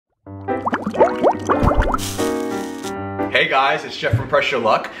Hey guys, it's Jeff from Press Your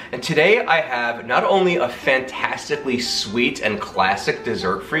Luck, and today I have not only a fantastically sweet and classic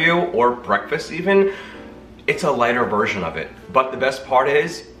dessert for you, or breakfast even, it's a lighter version of it. But the best part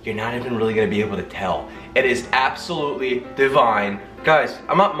is, you're not even really gonna be able to tell. It is absolutely divine. Guys,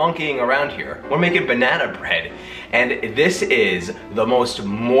 I'm not monkeying around here. We're making banana bread. And this is the most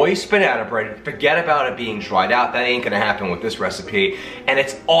moist banana bread. Forget about it being dried out. That ain't gonna happen with this recipe. And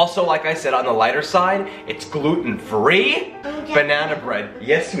it's also, like I said, on the lighter side, it's gluten-free banana bread.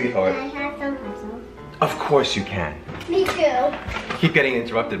 Yes, sweetheart. Can I have some also? Of course you can. Me too. Keep getting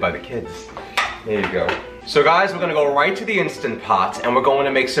interrupted by the kids. There you go. So guys, we're gonna go right to the Instant Pot and we're going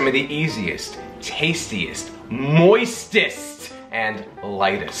to make some of the easiest, tastiest, moistest, and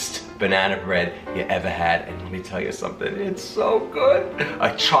lightest banana bread you ever had. And let me tell you something, it's so good.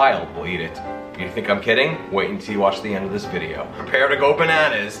 A child will eat it. You think I'm kidding? Wait until you watch the end of this video. Prepare to go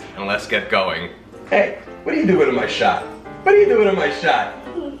bananas and let's get going. Hey, what are you doing in my shot? What are you doing in my shot?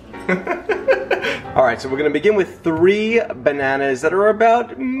 Alright, so we're going to begin with 3 bananas that are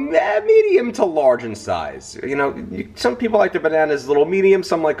about medium to large in size. You know, some people like their bananas a little medium,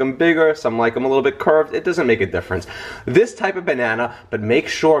 some like them bigger, some like them a little bit curved. It doesn't make a difference. This type of banana, but make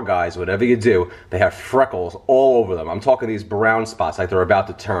sure guys, whatever you do, they have freckles all over them. I'm talking these brown spots like they're about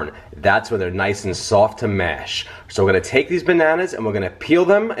to turn. That's when they're nice and soft to mash. So we're going to take these bananas and we're going to peel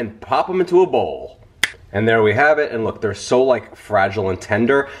them and pop them into a bowl. And there we have it, and look, they're so like fragile and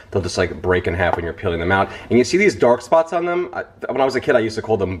tender, they'll just like break in half when you're peeling them out. And you see these dark spots on them? When I was a kid, I used to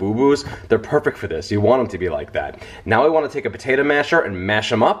call them boo-boos. They're perfect for this. You want them to be like that. Now I want to take a potato masher and mash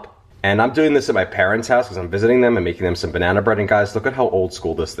them up. And I'm doing this at my parents' house because I'm visiting them and making them some banana bread. And guys, look at how old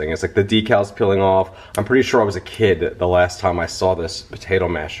school this thing is. Like the decals peeling off. I'm pretty sure I was a kid the last time I saw this potato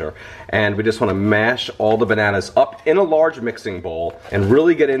masher. And we just want to mash all the bananas up in a large mixing bowl and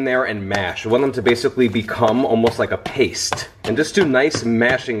really get in there and mash. We want them to basically become almost like a paste. And just do nice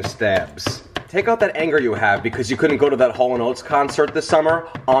mashing stabs. Take out that anger you have because you couldn't go to that Hall & Oates concert this summer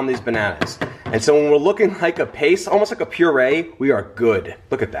on these bananas. And so when we're looking like a paste, almost like a puree, we are good.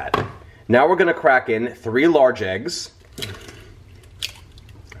 Look at that. Now we're gonna crack in 3 large eggs.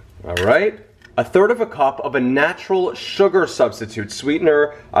 All right. 1/3 cup of a natural sugar substitute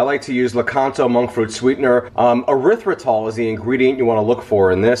sweetener. I like to use Lakanto monk fruit sweetener. Erythritol is the ingredient you want to look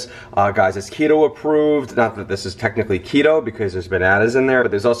for in this. Guys, it's keto approved. Not that this is technically keto because there's bananas in there,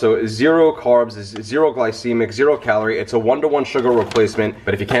 but there's also 0 carbs, 0 glycemic, 0 calorie. It's a 1-to-1 sugar replacement,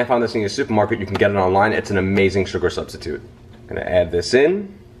 but if you can't find this in your supermarket, you can get it online. It's an amazing sugar substitute. I'm gonna add this in.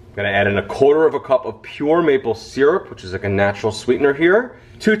 I'm gonna add in 1/4 cup of pure maple syrup, which is like a natural sweetener here.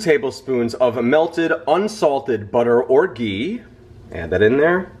 2 tablespoons of melted, unsalted butter or ghee. Add that in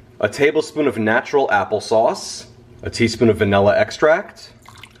there. 1 tablespoon of natural applesauce. 1 teaspoon of vanilla extract.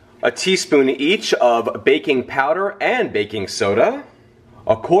 1 teaspoon each of baking powder and baking soda.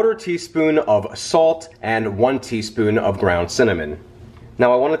 1/4 teaspoon of salt and 1 teaspoon of ground cinnamon.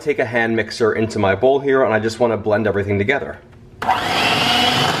 Now I want to take a hand mixer into my bowl here and I just want to blend everything together.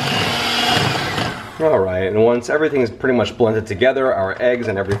 Alright, and once everything is pretty much blended together, our eggs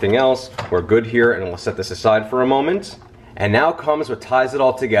and everything else, we're good here, and we'll set this aside for a moment. And now comes what ties it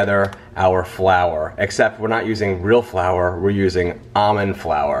all together, our flour. Except we're not using real flour, we're using almond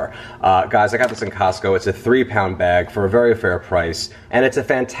flour. Guys, I got this in Costco. It's a 3-pound bag for a very fair price. And it's a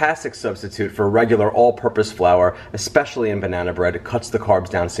fantastic substitute for regular all-purpose flour, especially in banana bread. It cuts the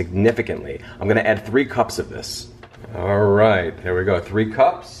carbs down significantly. I'm gonna add 3 cups of this. Alright, there we go, 3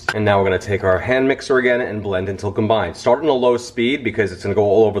 cups. And now we're going to take our hand mixer again and blend until combined. Start on a low speed because it's going to go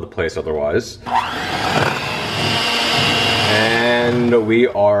all over the place otherwise. And we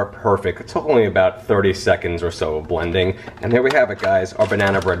are perfect. It took only about 30 seconds or so of blending. And there we have it, guys, our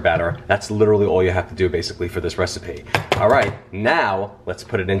banana bread batter. That's literally all you have to do basically for this recipe. Alright, now let's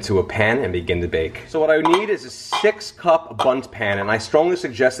put it into a pan and begin to bake. So what I need is a 6-cup bundt pan, and I strongly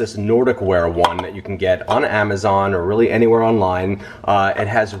suggest this Nordic Ware one that you can get on Amazon or really anywhere online. It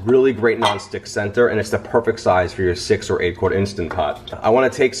has really great non-stick center and it's the perfect size for your 6 or 8 quart Instant Pot. I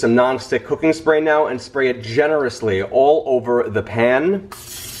want to take some non-stick cooking spray now and spray it generously all over the pan.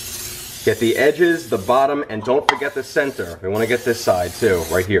 Get the edges, the bottom, and don't forget the center. We want to get this side too,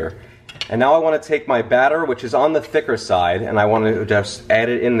 right here. And now I want to take my batter, which is on the thicker side, and I want to just add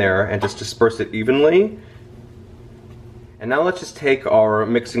it in there and just disperse it evenly. And now let's just take our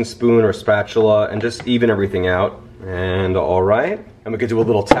mixing spoon or spatula and just even everything out. And alright. And we could do a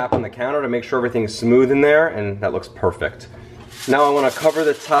little tap on the counter to make sure everything's smooth in there, and that looks perfect. Now I want to cover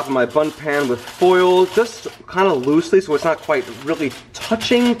the top of my bundt pan with foil, just kind of loosely so it's not quite really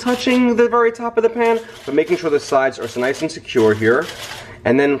touching the very top of the pan, but making sure the sides are so nice and secure here.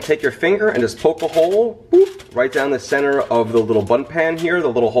 And then take your finger and just poke a hole, boop, right down the center of the little bundt pan here, the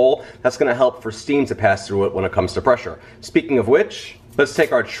little hole. That's gonna help for steam to pass through it when it comes to pressure. Speaking of which, let's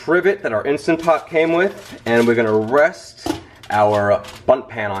take our trivet that our Instant Pot came with, and we're gonna rest our bundt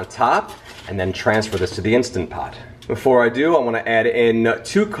pan on top, and then transfer this to the Instant Pot. Before I do, I wanna add in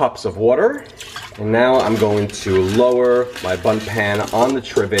 2 cups of water, and now I'm going to lower my bundt pan on the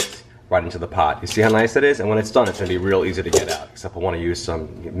trivet right into the pot. You see how nice that is? And when it's done, it's gonna be real easy to get out, except I wanna use some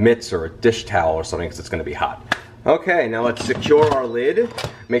mitts or a dish towel or something because it's gonna be hot. Okay, now let's secure our lid.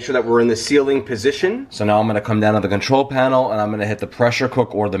 Make sure that we're in the sealing position. So now I'm gonna come down to the control panel and I'm gonna hit the pressure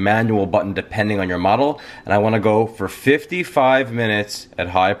cook or the manual button depending on your model. And I wanna go for 55 minutes at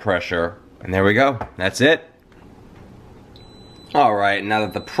high pressure. And there we go, that's it. All right, now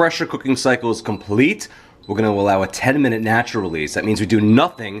that the pressure cooking cycle is complete, we're gonna allow a 10-minute natural release. That means we do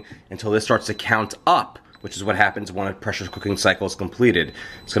nothing until this starts to count up, which is what happens when a pressure cooking cycle is completed.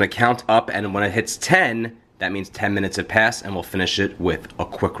 It's gonna count up, and when it hits 10, that means 10 minutes have passed, and we'll finish it with a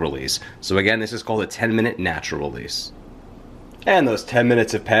quick release. So again, this is called a 10-minute natural release. And those 10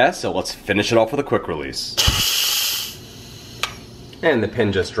 minutes have passed, so let's finish it off with a quick release. And the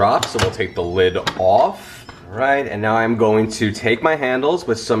pin just dropped, so we'll take the lid off. Right, and now I'm going to take my handles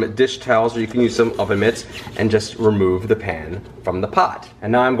with some dish towels, or you can use some oven mitts, and just remove the pan from the pot. And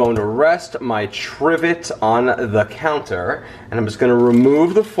now I'm going to rest my trivet on the counter, and I'm just going to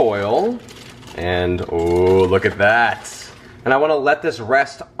remove the foil, and oh, look at that. And I want to let this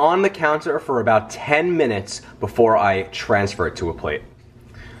rest on the counter for about 10 minutes before I transfer it to a plate.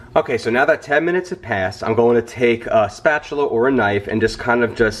 Okay, so now that 10 minutes have passed, I'm going to take a spatula or a knife and just kind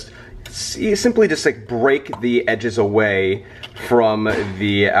of simply just like break the edges away from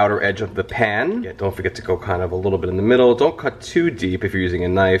the outer edge of the pan. Yeah, don't forget to go kind of a little bit in the middle. Don't cut too deep if you're using a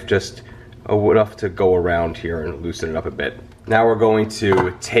knife, just enough to go around here and loosen it up a bit. Now we're going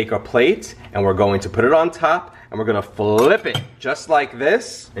to take a plate and we're going to put it on top and we're gonna flip it just like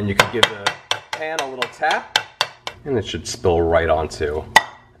this. And you can give the pan a little tap and it should spill right onto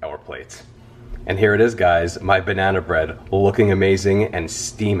our plate. And here it is, guys, my banana bread looking amazing and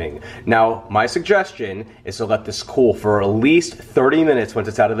steaming. Now, my suggestion is to let this cool for at least 30 minutes once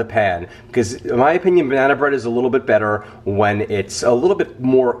it's out of the pan, because in my opinion, banana bread is a little bit better when it's a little bit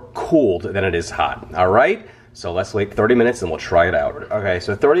more cooled than it is hot, all right? So let's wait 30 minutes and we'll try it out. Okay,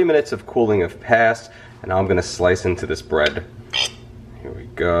 so 30 minutes of cooling have passed, and now I'm gonna slice into this bread. Here we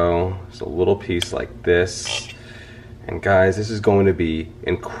go, just a little piece like this. And guys, this is going to be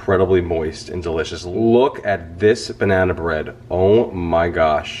incredibly moist and delicious. Look at this banana bread. Oh my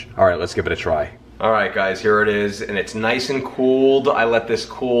gosh. All right, let's give it a try. All right, guys, here it is, and it's nice and cooled. I let this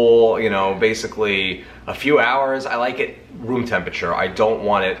cool, you know, basically a few hours. I like it room temperature. I don't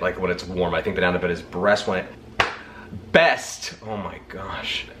want it like when it's warm. I think banana bread is best. Oh my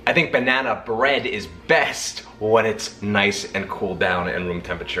gosh. I think banana bread is best when it's nice and cooled down and room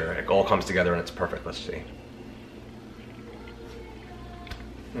temperature. It all comes together and it's perfect. Let's see.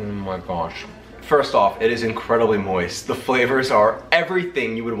 Oh my gosh. First off, it is incredibly moist. The flavors are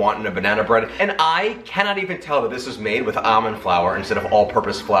everything you would want in a banana bread. And I cannot even tell that this was made with almond flour instead of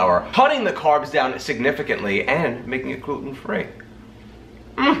all-purpose flour, cutting the carbs down significantly and making it gluten-free.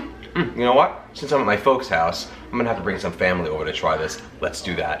 You know what? Since I'm at my folks' house, I'm gonna have to bring some family over to try this. Let's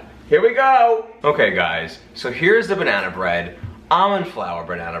do that. Here we go! Okay guys, so here's the banana bread, almond flour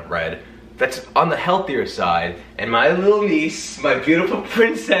banana bread. That's on the healthier side, and my little niece, my beautiful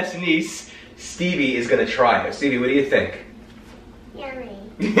princess niece, Stevie, is gonna try it. Stevie, what do you think? Yummy.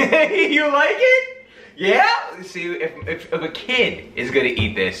 You like it? Yeah? See, if a kid is gonna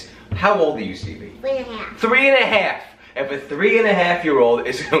eat this, how old are you, Stevie? 3.5. 3.5. If a 3.5-year-old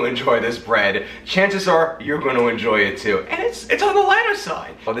is gonna enjoy this bread, chances are you're gonna enjoy it too. And it's on the lighter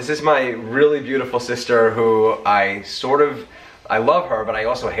side. Well, this is my really beautiful sister who I love her, but I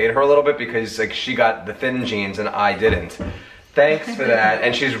also hate her a little bit because like she got the thin jeans and I didn't. Thanks for that.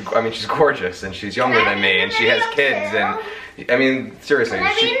 And she's gorgeous and she's younger than me and she has kids and I mean seriously. Can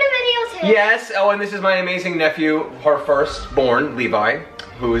I be in the video too? Yes. Oh, and this is my amazing nephew, her firstborn, Levi,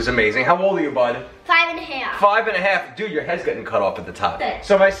 who is amazing. How old are you, bud? 5.5. 5.5. Dude, your head's getting cut off at the top. Okay.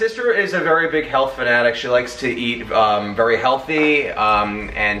 So my sister is a very big health fanatic. She likes to eat very healthy,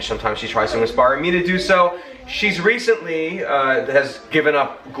 and sometimes she tries to inspire me to do so. She's recently has given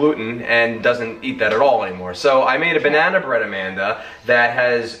up gluten and doesn't eat that at all anymore. So I made a banana bread, Amanda, that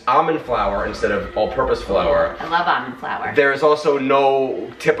has almond flour instead of all-purpose flour. I love almond flour. There's also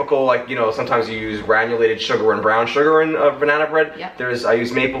no typical, like, you know, sometimes you use granulated sugar and brown sugar in banana bread. Yep. I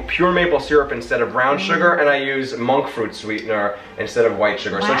use pure maple syrup instead of brown sugar, and I use monk fruit sweetener instead of white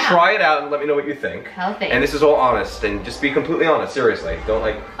sugar. Wow. So try it out and let me know what you think. Healthy. And this is all honest, and just be completely honest, seriously. Don't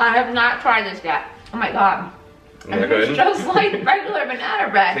like... I have not tried this yet. Oh my god. Yeah, good. It's just like regular banana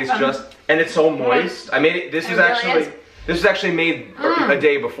bread. Tastes just... And it's so moist. I made it... This It is really actually... is. This was actually made a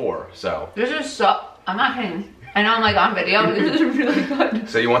day before, so... This is so... I'm not kidding. I know I'm like on video, but this is really good.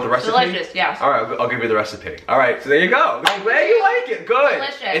 So you want the recipe? Delicious, yes. Alright, I'll give you the recipe. Alright, so there you go. I'm glad you like it. Good.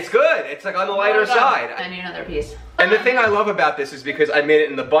 Delicious. It's good. It's like on the lighter side. I need another piece. And the thing I love about this is because I made it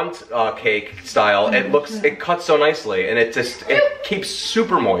in the bundt cake style. It cuts so nicely, and it keeps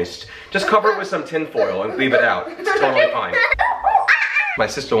super moist. Just cover it with some tin foil and leave it out. It's totally fine. My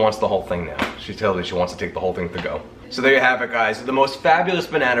sister wants the whole thing now. She tells me she wants to take the whole thing to go. So there you have it, guys. The most fabulous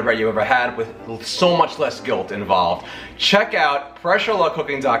banana bread you've ever had with so much less guilt involved. Check out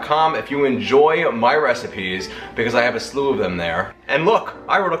pressureluckcooking.com if you enjoy my recipes, because I have a slew of them there. And look,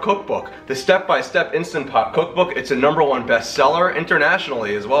 I wrote a cookbook, the Step-by-Step Instant Pot Cookbook. It's a #1 bestseller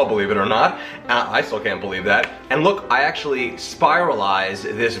internationally as well, believe it or not. I still can't believe that. And look, I actually spiralized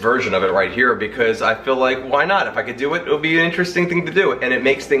this version of it right here because I feel like, why not? If I could do it, it would be an interesting thing to do. And it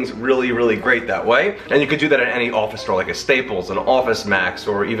makes things really, really great that way. And you could do that at any office store, like a Staples, an Office Max,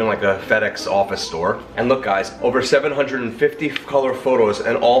 or even like a FedEx office store. And look, guys, over 750 color photos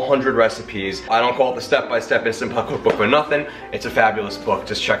and all 100 recipes. I don't call it the Step-by-Step Instant Pot Cookbook for nothing. It's a fabulous book.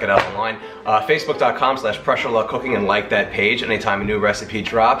 Just check it out online. Facebook.com/PressureLuckCooking and like that page anytime a new recipe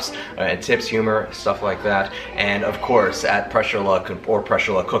drops. And tips, humor, stuff like that. And of course, at Pressure Luck or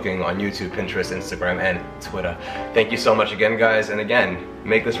Pressure Luck Cooking on YouTube, Pinterest, Instagram, and Twitter. Thank you so much again, guys. And again,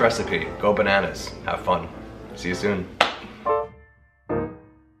 make this recipe. Go bananas. Have fun. See you soon.